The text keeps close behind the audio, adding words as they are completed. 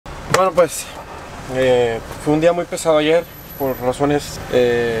Bueno, pues fue un día muy pesado ayer por razones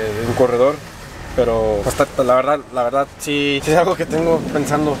de un corredor, pero hasta, la verdad sí es algo que tengo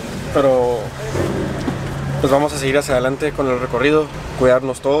pensando, pero pues vamos a seguir hacia adelante con el recorrido,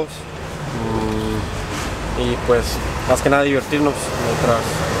 cuidarnos todos y pues más que nada divertirnos mientras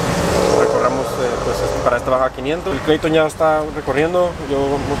recorramos pues, para esta Baja 500. El Clayton ya está recorriendo, yo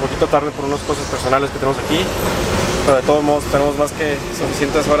un poquito tarde por unas cosas personales que tenemos aquí, pero de todos modos tenemos más que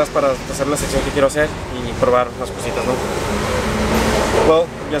suficientes horas para hacer la sección que quiero hacer y probar unas cositas, ¿no? Well,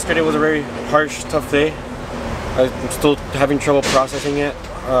 yesterday was a very harsh, tough day. I'm still having trouble processing it.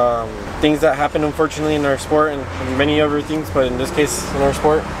 Things that happen unfortunately in our sport and many other things, but in this case in our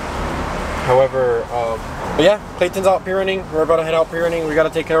sport. However, but yeah, Clayton's out pre-running. We're about to head out pre-running. We got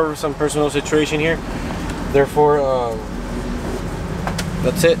to take care of some personal situation here. Therefore,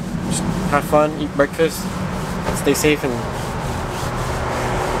 that's it. Just have fun, eat breakfast, stay safe, and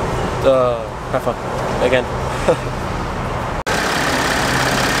have fun again.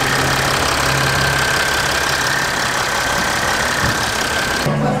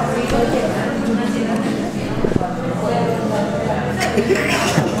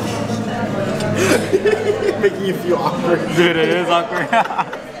 Making you feel awkward. Dude, it is awkward.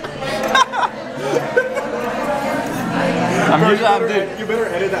 You better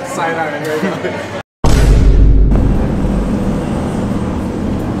edit that side eye right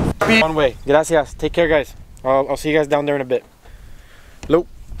now. One way. Gracias. Take care, guys. I'll see you guys down there in a bit. Hello.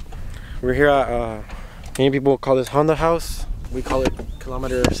 We're here at, many people call this Honda House. We call it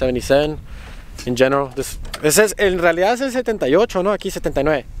kilometer 77. In general, this es en realidad es el 78, ¿no? Aquí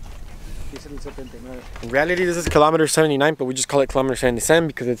 79. In reality, this is kilometer 79, but we just call it kilometer 77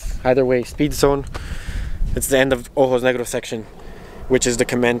 because it's either way speed zone. It's the end of Ojos Negros section, which is the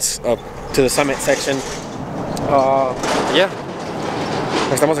commence up to the summit section. Yeah.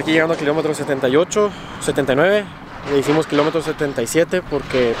 Estamos aquí llegando al kilómetro 78, 79. Le hicimos kilómetro 77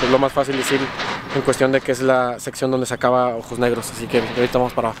 porque es lo más fácil decir en cuestión de que es la sección donde se acaba Ojos Negros. Así que ahorita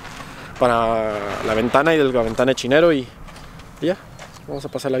vamos para la ventana y de la ventana de Chinero y ya, vamos a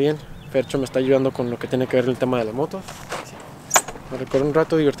pasarla bien. Fercho me está ayudando con lo que tiene que ver el tema de las motos. Me recorre un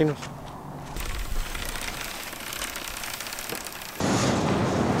rato, divertirnos.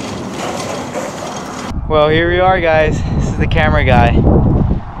 Well, here we are, guys. This is the camera guy,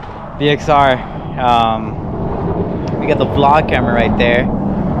 VXR. We got the vlog camera right there,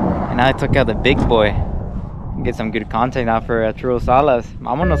 and I took out the big boy. Get some good content out for Arturo Salas.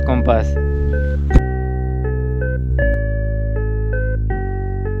 Vámonos, compas.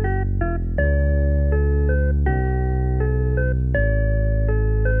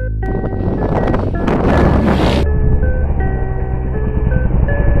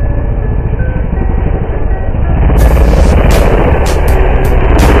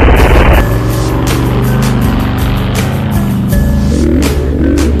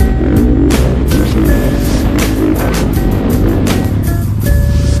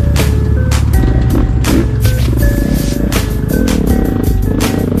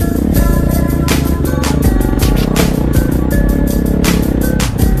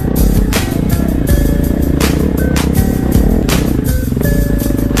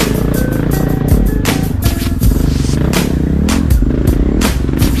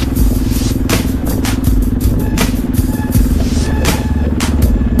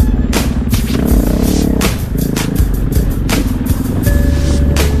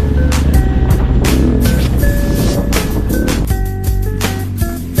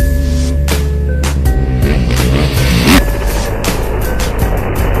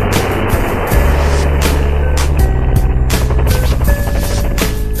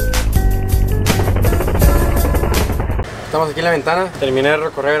 Estamos aquí en la ventana, terminé de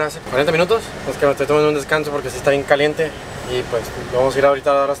recorrer hace 40 minutos, es que me estoy tomando un descanso porque sí está bien caliente y pues vamos a ir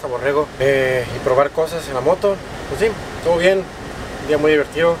ahorita ahora hasta Borrego y probar cosas en la moto. Pues sí, todo bien, un día muy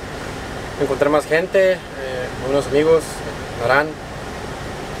divertido, encontré más gente, unos amigos, Narán, y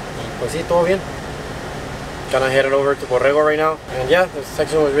pues sí, todo bien. Gonna head it over to Borrego right now, and yeah, the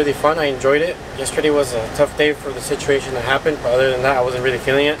section was really fun. I enjoyed it. Yesterday was a tough day for the situation that happened, but other than that I wasn't really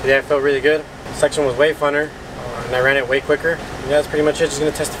feeling it. Today I felt really good. The section was way funner. And I ran it way quicker. Yeah, that's pretty much it. Just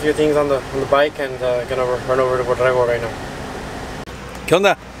gonna test a few things on the bike and gonna run over to Borrego right now. ¿Qué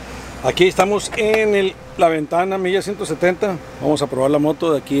onda? Aquí estamos en la ventana milla 170. Vamos a probar la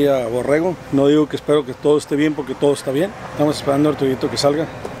moto de aquí a Borrego. No digo que espero que todo esté bien porque todo está bien. Estamos esperando a Arturito que salga,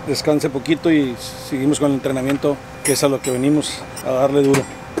 descanse poquito y seguimos con el entrenamiento, que es a lo que venimos a darle duro.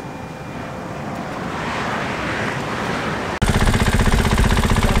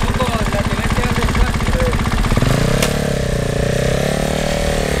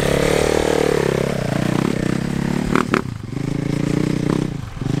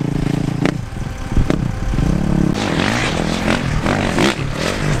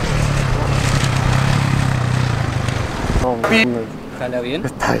 ¿Jala bien?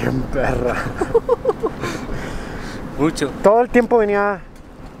 Está bien perra. Mucho. Todo el tiempo venía...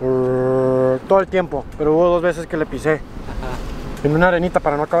 todo el tiempo, pero hubo 2 veces que le pisé. Ajá. En una arenita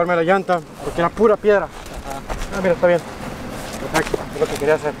para no acabarme la llanta, porque era pura piedra. Ajá. Ah, mira, está bien. Perfecto, es lo que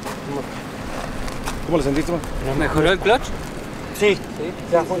quería hacer. ¿Cómo le sentiste, man? ¿Mejoró el clutch? Sí, Sí.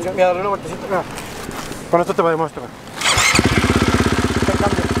 ya, mira, darle una vueltecita. Mira. Con esto te voy a demostrar.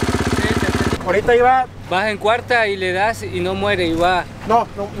 Ahorita iba... Vas en cuarta y le das y no muere y va. No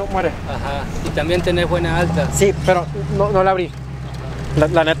muere. Ajá. Y también tenés buena alta. Sí, pero no la abrí.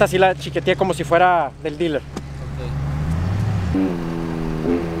 La neta sí la chiqueteé como si fuera del dealer.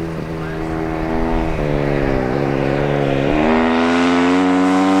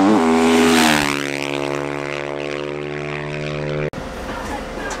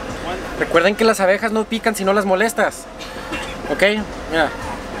 Recuerden que las abejas no pican si no las molestas. ¿Ok? Mira,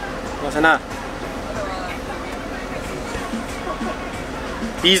 no hace nada.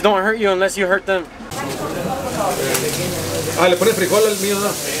 Bees don't hurt you unless you hurt them. Ah, le pones frijol al mío, ¿no?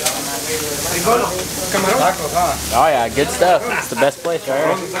 Frijol, camarón. Oh yeah, good stuff. It's the best place right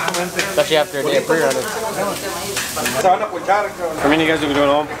here. Especially after a day of pre-running. For me, you guys are doing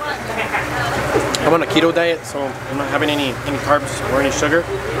all. I'm on a keto diet, so I'm not having any carbs or any sugar.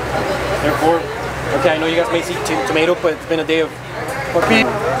 Therefore, okay, I know you guys may see tomato, but it's been a day of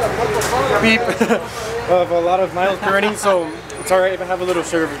beep of a lot of miles per running, so it's alright if I have a little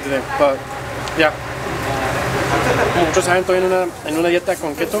sugar for today. But yeah, muchos saben, estoy en una dieta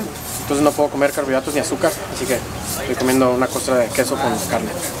con keto, entonces no puedo comer carbohidratos ni azúcar, así que estoy comiendo una costra de queso con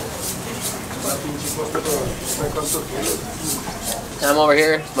carne. I'm over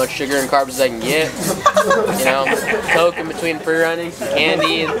here, as much sugar and carbs as I can get. You know, Coke in between pre-running,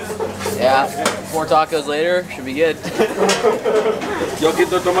 candy, and yeah, 4 tacos later, should be good. Yo aquí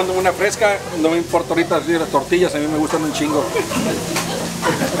estoy tomando una fresca, no me importa ahorita si las tortillas, a mí me gustan un chingo.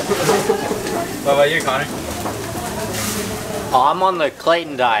 What about you, Connor? Oh, I'm on the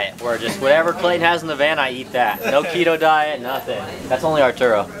Clayton diet, where just whatever Clayton has in the van, I eat that. No keto diet, nothing. That's only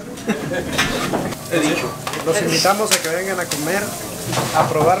Arturo. Los invitamos a que vengan a comer, a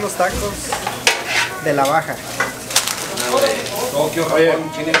probar los tacos de la Baja. Oye,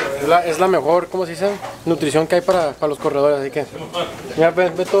 es la mejor, ¿cómo se dice? Nutrición que hay para los corredores, así que mira,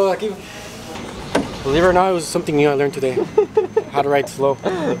 ve todo aquí. Believe it or not, it was something new I learned today. How to ride slow.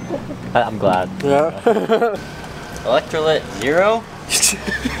 I'm glad. Yeah. Electrolyte 0?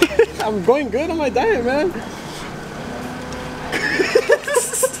 I'm going good on my diet, man.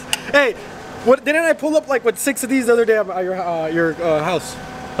 Hey, what didn't I pull up like 6 of these the other day at your house?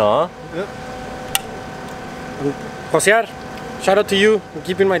 Huh? Yep. Josear, shout out to you for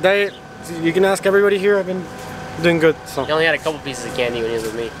keeping my diet. You can ask everybody here. I've been doing good. So. He only had a couple pieces of candy when he was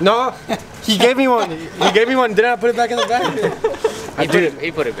with me. No, he gave me one. He gave me one. Didn't I put it back in the bag?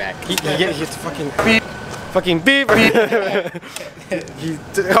 He put it back. He's fucking beep. Fucking beep. Beep. I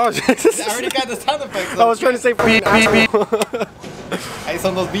already got the sound effects. I was trying to say beep, beep, beep. Ahí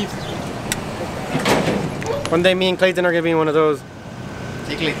son los beeps. One day me and Clayton are gonna be in one of those.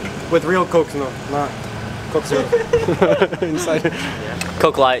 Chicle. With real Cokes, no, not Coke Zero. Inside.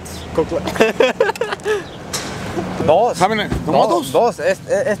 Coke Lights. Coke Light. Dos. Dos.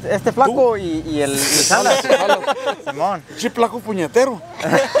 Este flaco y el Salas. Simón. Che, flaco puñetero.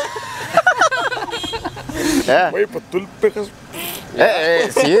 Güey, pues tú le pegas.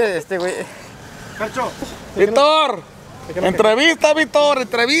 Sí, este güey. Percho. Víctor, entrevista, Víctor,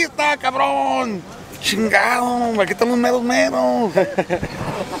 entrevista, cabrón. Chingado, aquí estamos meros.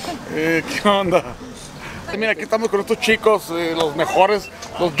 ¿Qué onda? Mira, aquí estamos con estos chicos, los mejores,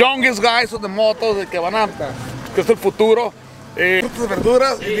 los youngest guys de motos, que van a, que es el futuro. Frutas y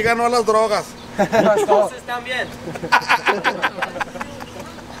verduras y digan no a las drogas. Todos están bien.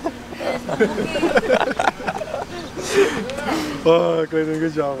 Oh, Clayton,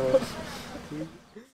 good job, man.